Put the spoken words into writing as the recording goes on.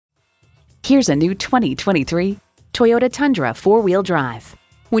Here's a new 2023 Toyota Tundra 4-wheel drive.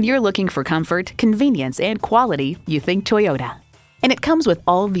 When you're looking for comfort, convenience, and quality, you think Toyota. And it comes with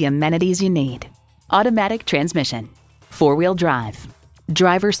all the amenities you need. Automatic transmission, 4-wheel drive,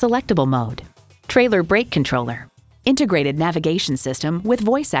 driver selectable mode, trailer brake controller, integrated navigation system with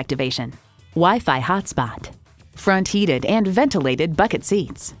voice activation, Wi-Fi hotspot, front heated and ventilated bucket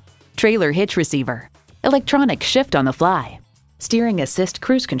seats, trailer hitch receiver, electronic shift on the fly, steering assist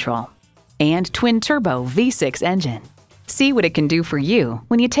cruise control, and twin-turbo V6 engine. See what it can do for you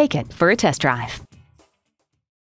when you take it for a test drive.